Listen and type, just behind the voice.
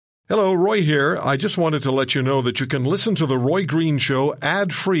Hello, Roy here. I just wanted to let you know that you can listen to The Roy Green Show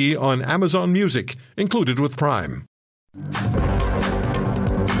ad-free on Amazon Music, included with Prime.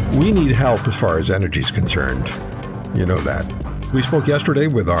 We need help as far as energy is concerned. You know that. We spoke yesterday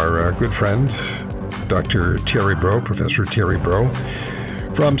with our good friend, Dr. Thierry Breau, Professor Thierry Breau,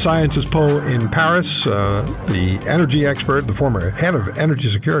 from Sciences Po in Paris, the energy expert, the former head of energy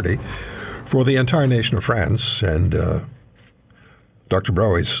security for the entire nation of France. And Dr.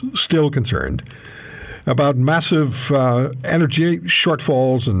 Breau is still concerned about massive energy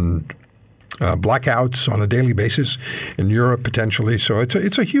shortfalls and blackouts on a daily basis in Europe potentially. So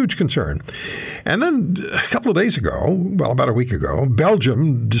it's a huge concern. And then a couple of days ago, well, about a week ago,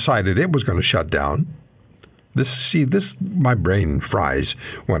 Belgium decided it was going to shut down. My brain fries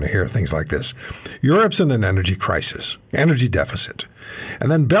when I hear things like this. Europe's in an energy crisis, energy deficit. And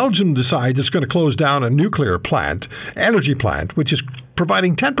then Belgium decides it's going to close down a nuclear plant, energy plant, which is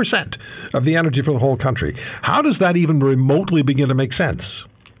providing 10% of the energy for the whole country. How does that even remotely begin to make sense?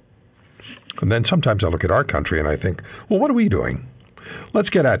 And then sometimes I look at our country and I think, well, what are we doing? Let's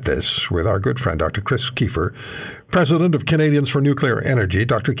get at this with our good friend, Dr. Chris Kiefer, president of Canadians for Nuclear Energy.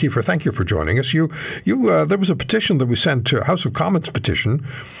 Dr. Kiefer, thank you for joining us. There was a petition that we sent to House of Commons petition.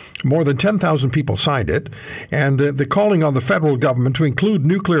 More than 10,000 people signed it, and they're calling on the federal government to include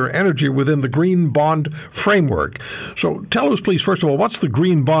nuclear energy within the Green Bond framework. So tell us, please, first of all, what's the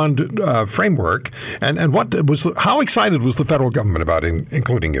Green Bond framework, and how excited was the federal government about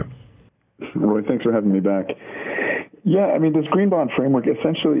including you? Roy, thanks for having me back. Yeah, I mean, this Green Bond framework,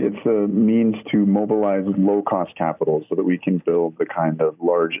 essentially it's a means to mobilize low-cost capital so that we can build the kind of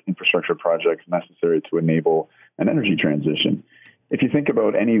large infrastructure projects necessary to enable an energy transition. If you think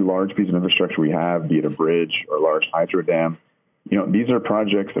about any large piece of infrastructure we have, be it a bridge or a large hydro dam, these are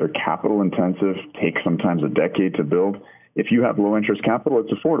projects that are capital intensive, take sometimes a decade to build. If you have low interest capital,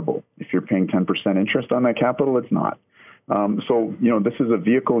 it's affordable. If you're paying 10% interest on that capital, it's not. This is a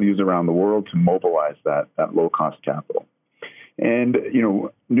vehicle used around the world to mobilize that low-cost capital. And,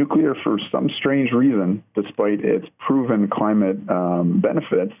 nuclear, for some strange reason, despite its proven climate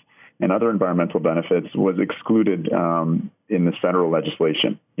benefits and other environmental benefits, was excluded in this federal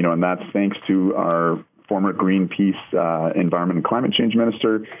legislation. And that's thanks to our former Greenpeace Environment and Climate Change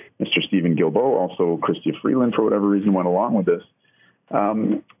Minister, Mr. Stephen Guilbeault, also Chrystia Freeland, for whatever reason, went along with this.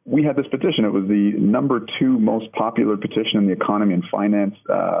 We had this petition. It was the number 2 most popular petition in the Economy and Finance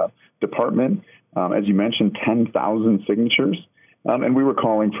Department. As you mentioned, 10,000 signatures. And we were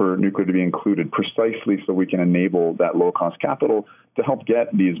calling for nuclear to be included precisely so we can enable that low-cost capital to help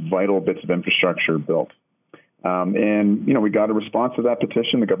get these vital bits of infrastructure built. We got a response to that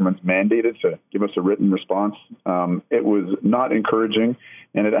petition. The government's mandated to give us a written response. It was not encouraging,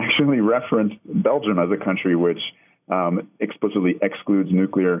 and it actually referenced Belgium as a country which explicitly excludes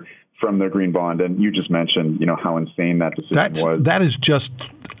nuclear from their green bond. And you just mentioned, how insane that decision was. That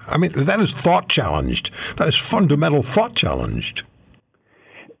is thought challenged. That is fundamental thought challenged.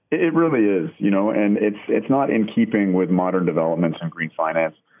 It really is, and it's not in keeping with modern developments in green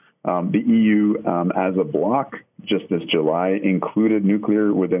finance. The EU, as a bloc, just this July, included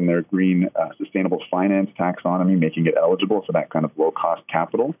nuclear within their green sustainable finance taxonomy, making it eligible for that kind of low-cost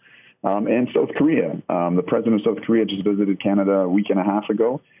capital. And South Korea, the president of South Korea just visited Canada a week and a half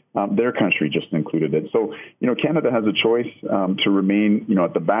ago. Their country just included it. So, Canada has a choice to remain,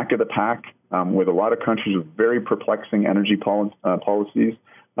 at the back of the pack with a lot of countries with very perplexing energy policies,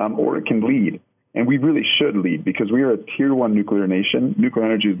 or it can lead. And we really should lead because we are a tier 1 nuclear nation. Nuclear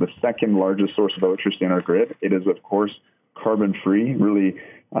energy is the second largest source of electricity in our grid. It is, of course, carbon-free. Really,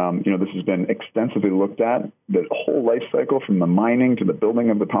 this has been extensively looked at. The whole life cycle, from the mining to the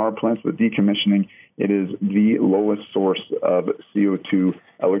building of the power plants, the decommissioning, it is the lowest source of CO2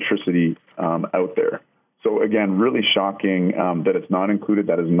 electricity out there. So again, really shocking that it's not included.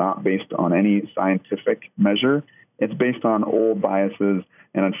 That is not based on any scientific measure. It's based on old biases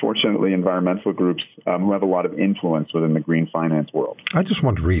and, unfortunately, environmental groups who have a lot of influence within the green finance world. I just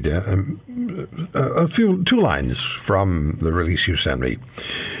want to read two lines from the release you sent me.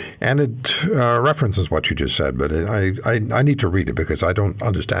 And it references what you just said, but I need to read it because I don't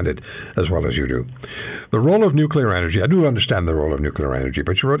understand it as well as you do. The role of nuclear energy, I do understand the role of nuclear energy,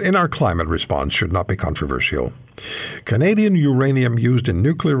 but you wrote, in our climate response should not be controversial. Canadian uranium used in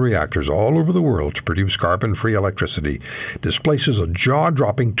nuclear reactors all over the world to produce carbon-free electricity displaces a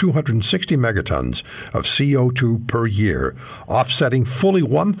jaw-dropping 260 megatons of CO2 per year, offsetting fully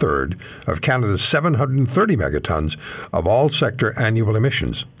one-third of Canada's 730 megatons of all-sector annual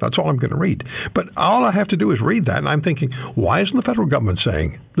emissions. That's all I'm going to read. But all I have to do is read that, and I'm thinking, why isn't the federal government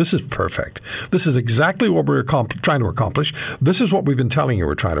saying, this is perfect. This is exactly what we're trying to accomplish. This is what we've been telling you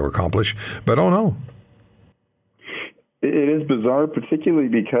we're trying to accomplish. But oh no. It is bizarre, particularly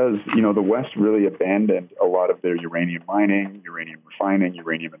because, the West really abandoned a lot of their uranium mining, uranium refining,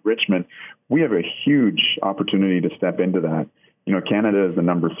 uranium enrichment. We have a huge opportunity to step into that. Canada is the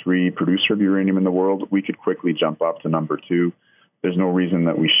number 3 producer of uranium in the world. We could quickly jump up to number 2. There's no reason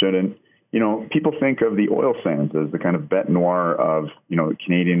that we shouldn't. People think of the oil sands as the kind of bête noire of,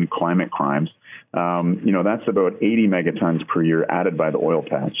 Canadian climate crimes. That's about 80 megatons per year added by the oil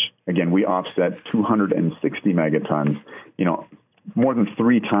patch. Again, we offset 260 megatons, more than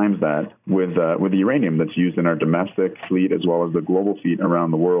 3 times that with the uranium that's used in our domestic fleet as well as the global fleet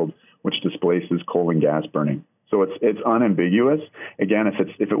around the world, which displaces coal and gas burning. So it's unambiguous. Again,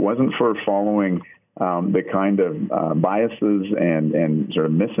 if it wasn't for following the kind of biases and sort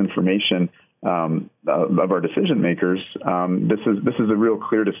of misinformation of our decision makers, this is a real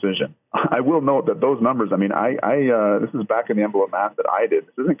clear decision. I will note that those numbers, this is back in the envelope math that I did.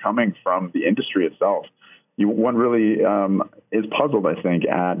 This isn't coming from the industry itself. One really is puzzled, I think,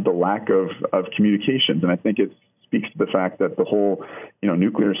 at the lack of communications, and I think it speaks to the fact that the whole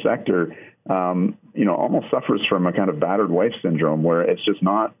nuclear sector almost suffers from a kind of battered wife syndrome, where it's just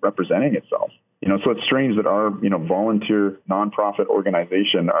not representing itself. So it's strange that our, volunteer nonprofit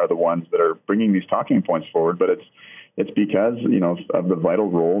organization are the ones that are bringing these talking points forward, but it's because, of the vital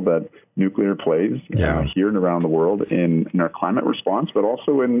role that nuclear plays here and around the world in our climate response, but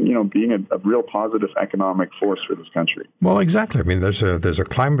also in, being a real positive economic force for this country. Well, exactly. There's a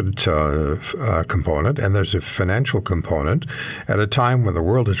climate component and there's a financial component at a time when the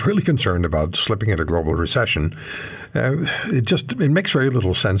world is really concerned about slipping into global recession. It makes very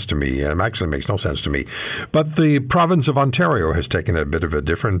little sense to me. It actually makes no sense to me. But the province of Ontario has taken a bit of a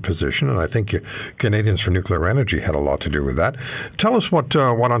different position, and I think Canadians for Nuclear Energy had a lot to do with that. Tell us what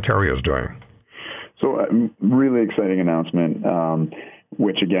Ontario is doing. So a really exciting announcement,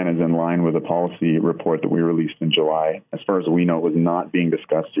 which again is in line with a policy report that we released in July. As far as we know, it was not being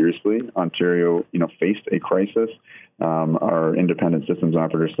discussed seriously. Ontario, faced a crisis. Our independent systems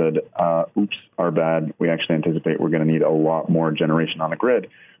operator said, oops, our bad. We actually anticipate we're going to need a lot more generation on the grid.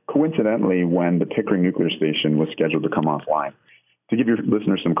 Coincidentally, when the Pickering nuclear station was scheduled to come offline. To give your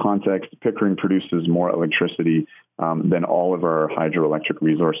listeners some context, Pickering produces more electricity than all of our hydroelectric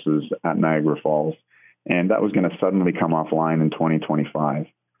resources at Niagara Falls. And that was going to suddenly come offline in 2025.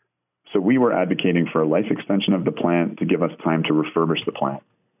 So we were advocating for a life extension of the plant to give us time to refurbish the plant.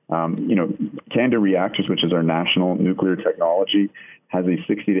 Canada Reactors, which is our national nuclear technology, has a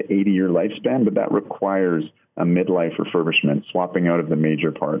 60 to 80-year lifespan, but that requires a midlife refurbishment, swapping out of the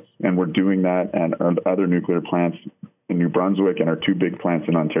major parts. And we're doing that at other nuclear plants in New Brunswick and our 2 big plants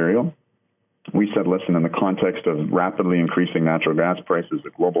in Ontario. We said, listen, in the context of rapidly increasing natural gas prices, the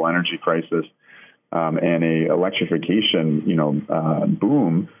global energy crisis, and a electrification,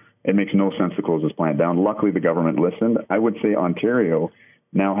 boom, it makes no sense to close this plant down. Luckily, the government listened. I would say Ontario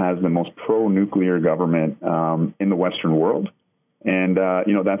now has the most pro-nuclear government in the Western world. And,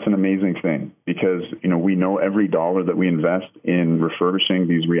 that's an amazing thing because, we know every dollar that we invest in refurbishing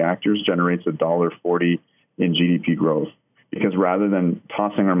these reactors generates $1.40 in GDP growth. Because rather than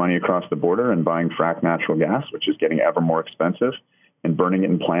tossing our money across the border and buying fracked natural gas, which is getting ever more expensive, and burning it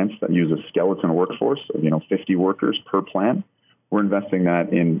in plants that use a skeleton workforce of 50 workers per plant, we're investing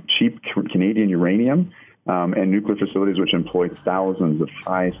that in cheap Canadian uranium and nuclear facilities which employ thousands of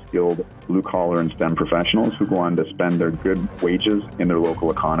high-skilled blue-collar and STEM professionals who go on to spend their good wages in their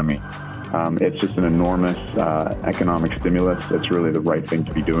local economy. It's just an enormous economic stimulus. It's really the right thing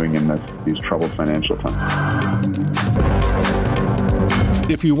to be doing in these troubled financial times.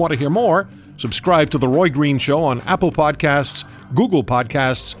 If you want to hear more, subscribe to The Roy Green Show on Apple Podcasts, Google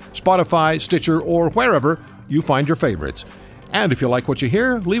Podcasts, Spotify, Stitcher, or wherever you find your favorites. And if you like what you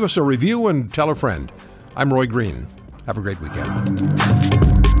hear, leave us a review and tell a friend. I'm Roy Green. Have a great weekend.